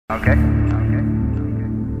Okay.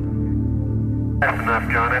 That's enough,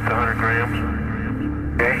 John. That's 100 grams.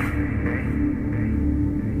 Okay.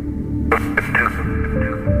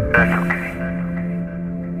 That's okay.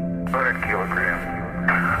 100 kilograms.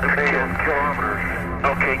 10 kilometers.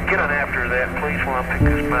 Okay, get on after that, please, while I pick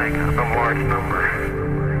this bag up. A large number.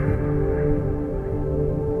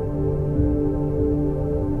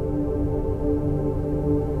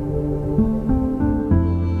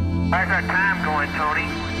 How's our time going, Tony?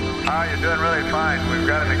 Oh, you're doing really fine. We've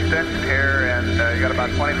got an extension here, and you got about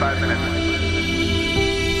 25 minutes.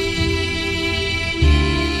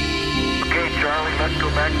 Okay, Charlie, let's go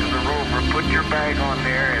back to the rover. Put your bag on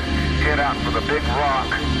there and head out for the big rock.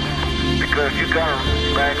 Because you got a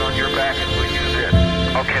bag on your back and we'll use it.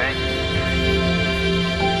 Okay.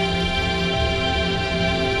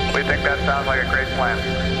 We think that sounds like a great plan.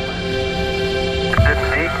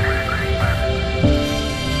 Didn't he?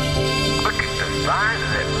 Look at the size of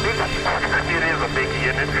that biggie. It is a biggie,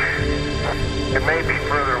 isn't it? It may be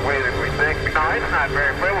further away than we think. No, it's not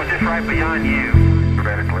very far. It was just right beyond you.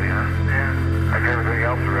 Medically, huh? Yeah. Like everything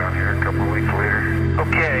else around here a couple of weeks later.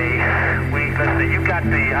 Okay, let's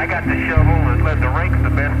see, I got the shovel, the rake's the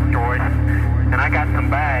best choice, and I got some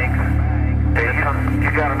bags. Hey, you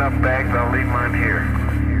got enough bags, I'll leave mine here.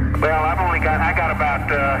 Well, I got about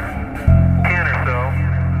 10 or so.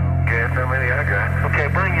 Okay, that's how many I got. Okay,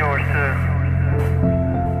 bring yours to...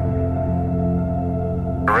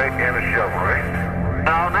 The rake and a shovel, right?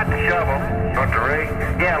 No, not the shovel. Not the rake?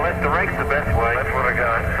 Yeah, the rake's the best way. That's what I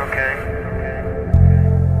got. Okay.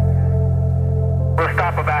 We'll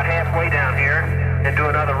stop about halfway down here and do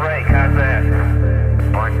another rake. How's that?